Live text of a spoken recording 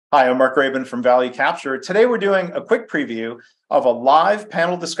Hi, I'm Mark Graban from Value Capture. Today we're doing a quick preview of a live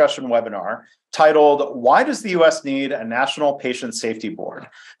panel discussion webinar titled, Why Does the U.S. Need a National Patient Safety Board?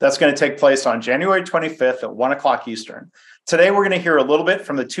 That's going to take place on January 25th at 1 o'clock Eastern. Today we're going to hear a little bit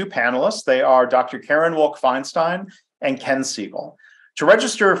from the two panelists. They are Dr. Karen Wolk Feinstein and Ken Segel. To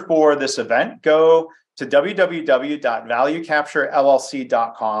register for this event, go to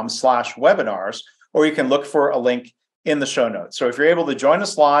www.valuecapturellc.com/webinars, or you can look for a link in the show notes. So if you're able to join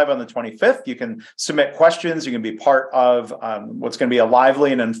us live on the 25th, you can submit questions. You can be part of what's going to be a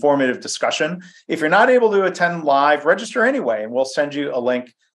lively and informative discussion. If you're not able to attend live, register anyway, and we'll send you a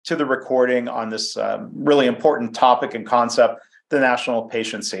link to the recording on this really important topic and concept, the National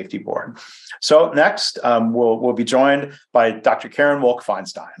Patient Safety Board. So next, we'll be joined by Dr. Karen Wolk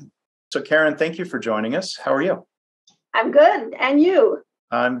Feinstein. So Karen, thank you for joining us. How are you? I'm good. And you?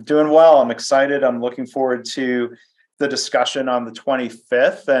 I'm doing well. I'm excited. I'm looking forward to the discussion on the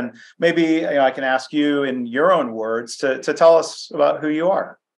 25th. And maybe I can ask you in your own words to tell us about who you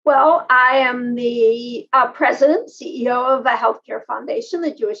are. Well, I am the president, CEO of a healthcare foundation, the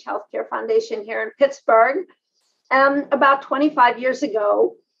Jewish Healthcare Foundation here in Pittsburgh. About 25 years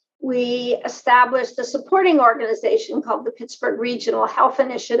ago, we established a supporting organization called the Pittsburgh Regional Health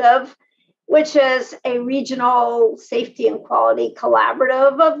Initiative, which is a regional safety and quality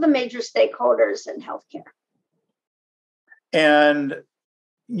collaborative of the major stakeholders in healthcare. And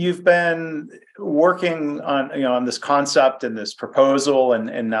you've been working on this concept and this proposal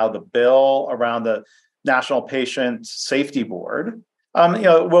and now the bill around the National Patient Safety Board.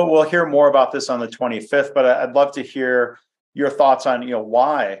 We'll hear more about this on the 25th, but I'd love to hear your thoughts on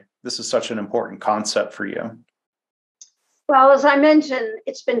why this is such an important concept for you. Well, as I mentioned,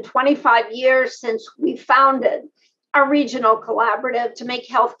 it's been 25 years since we founded a regional collaborative to make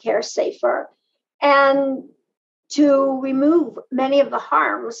healthcare safer and to remove many of the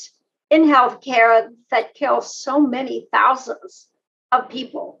harms in healthcare that kill so many thousands of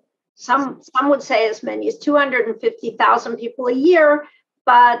people. Some would say as many as 250,000 people a year,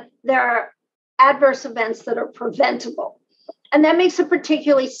 but there are adverse events that are preventable. And that makes it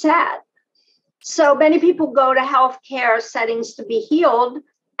particularly sad. So many people go to healthcare settings to be healed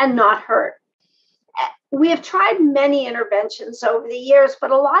and not hurt. We have tried many interventions over the years,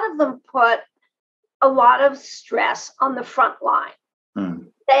 but a lot of them put a lot of stress on the front line.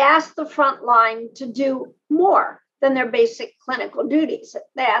 They ask the front line to do more than their basic clinical duties.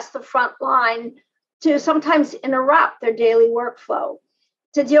 They ask the front line to sometimes interrupt their daily workflow,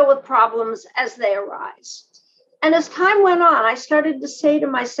 to deal with problems as they arise. And as time went on, I started to say to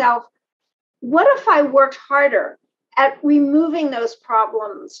myself, what if I worked harder at removing those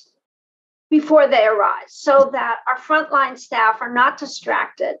problems before they arise so that our frontline staff are not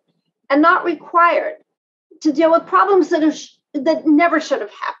distracted and not required to deal with problems that never should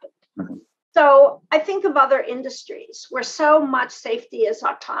have happened. Mm-hmm. So I think of other industries where so much safety is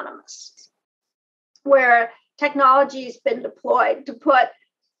autonomous, where technology has been deployed to put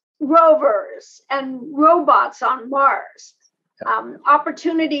rovers and robots on Mars.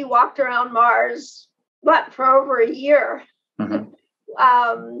 Opportunity walked around Mars, for over a year. Mm-hmm.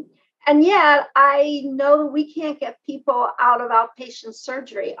 And yet, I know that we can't get people out of outpatient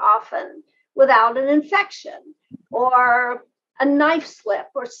surgery often without an infection or a knife slip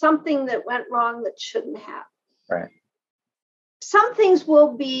or something that went wrong that shouldn't have. Right. Some things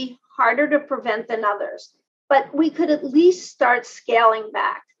will be harder to prevent than others, but we could at least start scaling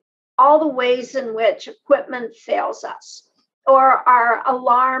back all the ways in which equipment fails us, or our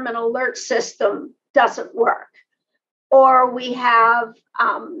alarm and alert system doesn't work, or we have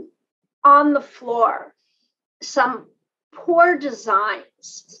on the floor some poor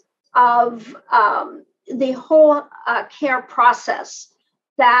designs of the whole care process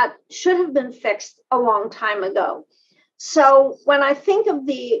that should have been fixed a long time ago. So when I think of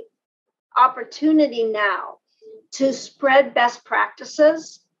the opportunity now to spread best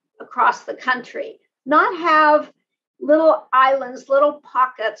practices across the country, not have little islands, little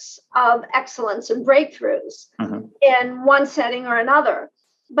pockets of excellence and breakthroughs in one setting or another,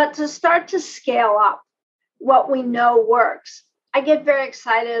 but to start to scale up what we know works. I get very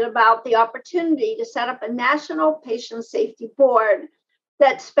excited about the opportunity to set up a National Patient Safety Board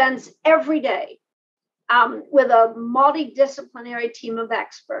that spends every day with a multidisciplinary team of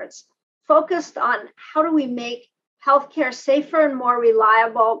experts focused on how do we make healthcare safer and more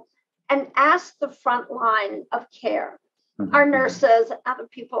reliable, and ask the front line of care, our nurses and other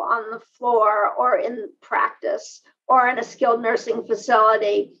people on the floor or in practice or in a skilled nursing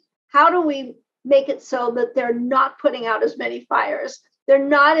facility, how do we make it so that they're not putting out as many fires, they're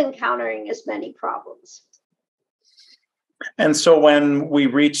not encountering as many problems? And so when we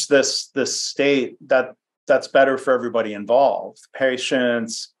reach this state, that's better for everybody involved: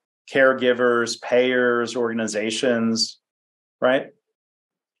 patients, caregivers, payers, organizations, right?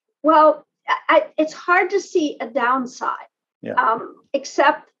 Well, it's hard to see a downside,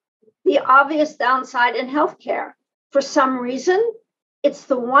 except the obvious downside in healthcare. For some reason, it's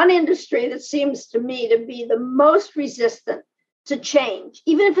the one industry that seems to me to be the most resistant to change,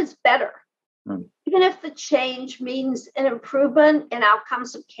 even if it's better. Even if the change means an improvement in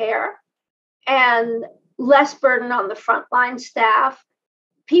outcomes of care and less burden on the frontline staff,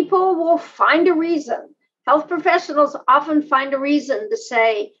 people will find a reason. Health professionals often find a reason to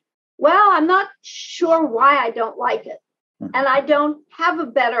say, well, I'm not sure why I don't like it. And I don't have a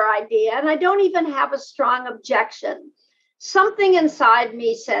better idea. And I don't even have a strong objection. Something inside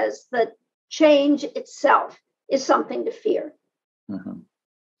me says that change itself is something to fear. Mm-hmm.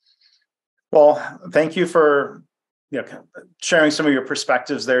 Well, thank you for sharing some of your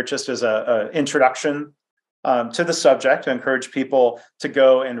perspectives there, just as an introduction to the subject. I encourage people to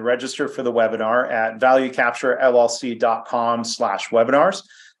go and register for the webinar at valuecapturellc.com/webinars.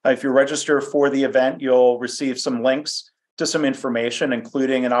 If you register for the event, you'll receive some links to some information,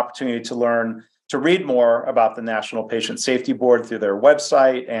 including an opportunity to read more about the National Patient Safety Board through their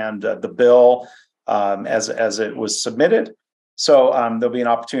website and the bill as it was submitted. So there'll be an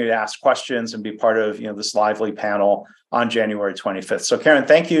opportunity to ask questions and be part of this lively panel on January 25th. So Karen,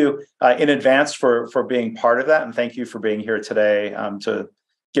 thank you in advance for being part of that, and thank you for being here today to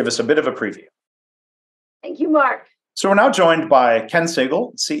give us a bit of a preview. Thank you, Mark. So we're now joined by Ken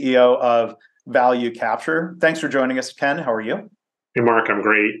Segel, CEO of Value Capture. Thanks for joining us, Ken. How are you? Hey, Mark. I'm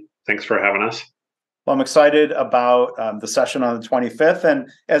great. Thanks for having us. Well, I'm excited about the session on the 25th. And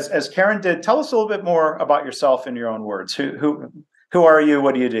as Karen did, tell us a little bit more about yourself in your own words. Who are you?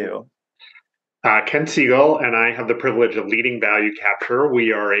 What do you do? Ken Segel, and I have the privilege of leading Value Capture.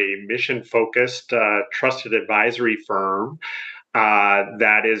 We are a mission-focused, trusted advisory firm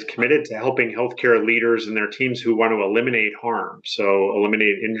that is committed to helping healthcare leaders and their teams who want to eliminate harm, so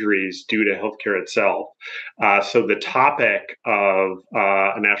eliminate injuries due to healthcare itself. So the topic of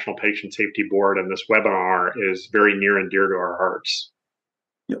a National Patient Safety Board and this webinar is very near and dear to our hearts.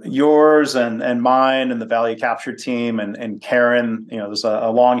 Yours and mine and the Value Capture team and Karen, there's a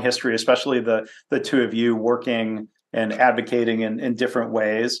long history, especially the two of you working and advocating in different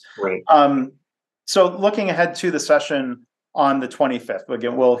ways. Right. So looking ahead to the session on the 25th,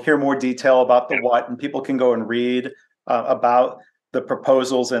 again, we'll hear more detail about the what, and people can go and read about the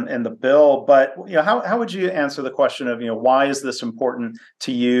proposals and the bill. But how would you answer the question of why is this important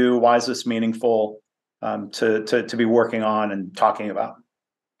to you? Why is this meaningful to be working on and talking about?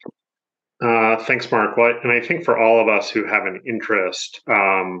 Thanks, Mark. Well, and I think for all of us who have an interest,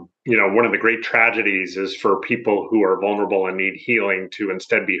 one of the great tragedies is for people who are vulnerable and need healing to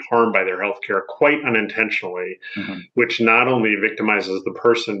instead be harmed by their healthcare quite unintentionally, which not only victimizes the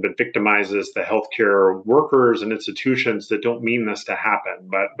person, but victimizes the healthcare workers and institutions that don't mean this to happen,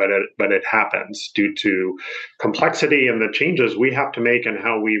 but it happens due to complexity and the changes we have to make in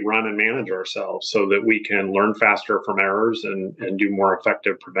how we run and manage ourselves so that we can learn faster from errors and do more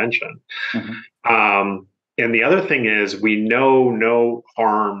effective prevention. And the other thing is we know no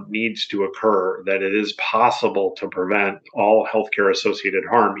harm needs to occur, that it is possible to prevent all healthcare associated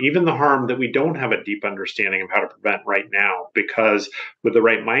harm, even the harm that we don't have a deep understanding of how to prevent right now, because with the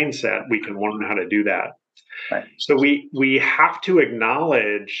right mindset, we can learn how to do that. Right. So we have to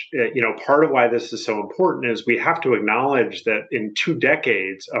acknowledge, part of why this is so important is we have to acknowledge that in 2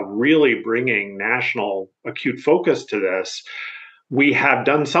 decades of really bringing national acute focus to this, we have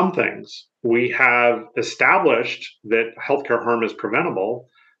done some things. We have established that healthcare harm is preventable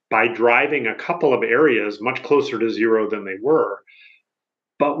by driving a couple of areas much closer to zero than they were.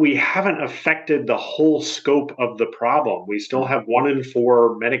 But we haven't affected the whole scope of the problem. We still have 1 in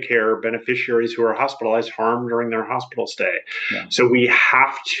 4 Medicare beneficiaries who are hospitalized harmed during their hospital stay. Yeah. So we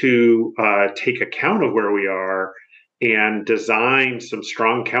have to take account of where we are and design some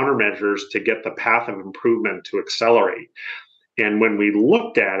strong countermeasures to get the path of improvement to accelerate. And when we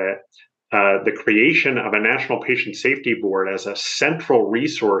looked at it, the creation of a National Patient Safety Board as a central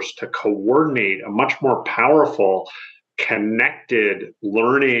resource to coordinate a much more powerful, connected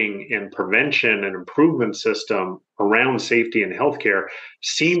learning and prevention and improvement system around safety and healthcare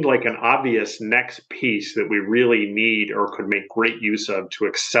seemed like an obvious next piece that we really need or could make great use of to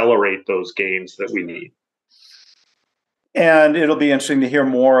accelerate those gains that we need. And it'll be interesting to hear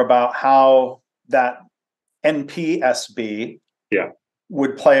more about how that NPSB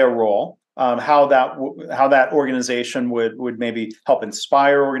would play a role. how that organization would maybe help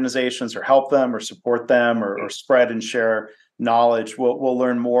inspire organizations or help them or support them or spread and share knowledge. We'll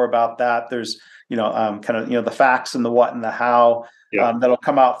learn more about that. There's the facts and the what and the how that'll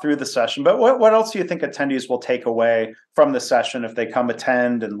come out through the session. But what else do you think attendees will take away from the session if they come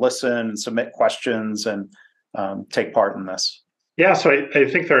attend and listen and submit questions and take part in this? Yeah, so I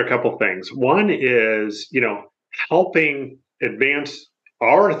think there are a couple things. One is, helping advance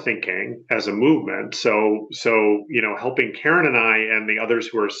our thinking as a movement. So helping Karen and I and the others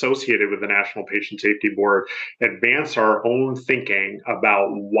who are associated with the National Patient Safety Board advance our own thinking about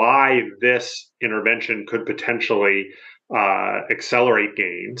why this intervention could potentially accelerate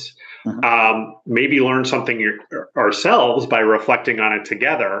gains. Maybe learn something ourselves by reflecting on it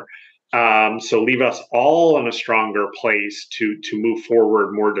together. So leave us all in a stronger place to move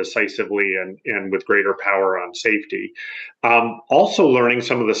forward more decisively and with greater power on safety. Also learning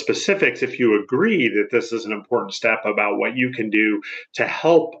some of the specifics, if you agree that this is an important step, about what you can do to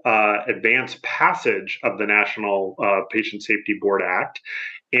help advance passage of the National Patient Safety Board Act,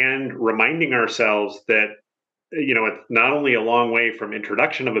 and reminding ourselves that it's not only a long way from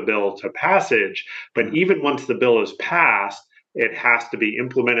introduction of a bill to passage, but even once the bill is passed, it has to be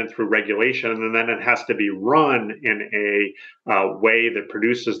implemented through regulation, and then it has to be run in a way that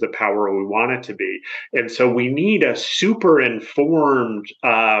produces the power we want it to be. And so we need a super informed,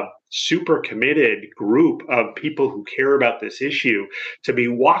 super committed group of people who care about this issue to be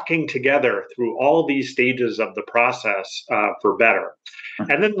walking together through all these stages of the process for better.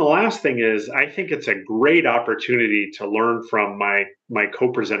 And then the last thing is, I think it's a great opportunity to learn from my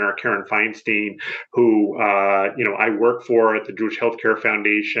co-presenter, Karen Feinstein, who I work for at the Jewish Healthcare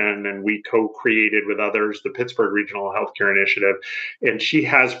Foundation, and we co-created with others the Pittsburgh Regional Healthcare Initiative. And she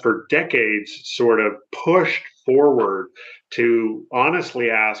has for decades sort of pushed forward to honestly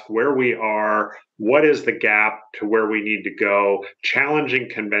ask where we are, what is the gap to where we need to go, challenging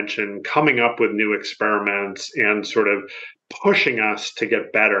convention, coming up with new experiments, and sort of pushing us to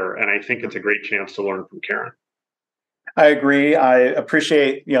get better. And I think it's a great chance to learn from Karen. I agree. I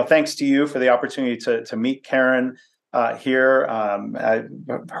appreciate, thanks to you for the opportunity to meet Karen here. I've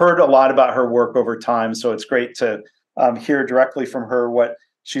heard a lot about her work over time, so it's great to hear directly from her what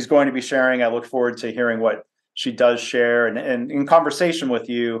she's going to be sharing. I look forward to hearing what she does share and in conversation with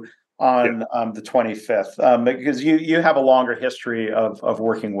you on the 25th, because you have a longer history of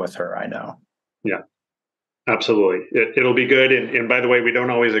working with her, I know. Yeah. Absolutely. It'll be good. And by the way, we don't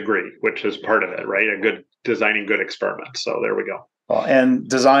always agree, which is part of it, right? Designing good experiments. So there we go. Well, and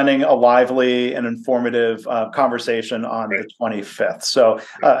designing a lively and informative conversation on the 25th. So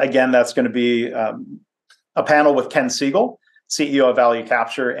again, that's going to be a panel with Ken Segel, CEO of Value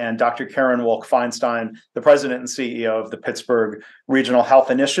Capture, and Dr. Karen Wolk Feinstein, the president and CEO of the Pittsburgh Regional Health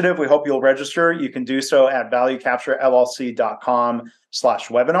Initiative. We hope you'll register. You can do so at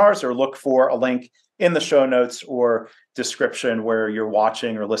valuecapturellc.com/webinars, or look for a link in the show notes or description where you're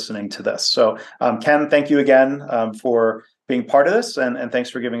watching or listening to this. So Ken, thank you again for being part of this, and thanks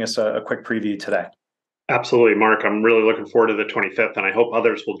for giving us a quick preview today. Absolutely, Mark. I'm really looking forward to the 25th, and I hope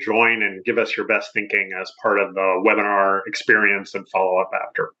others will join and give us your best thinking as part of the webinar experience and follow up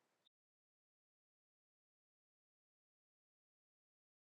after.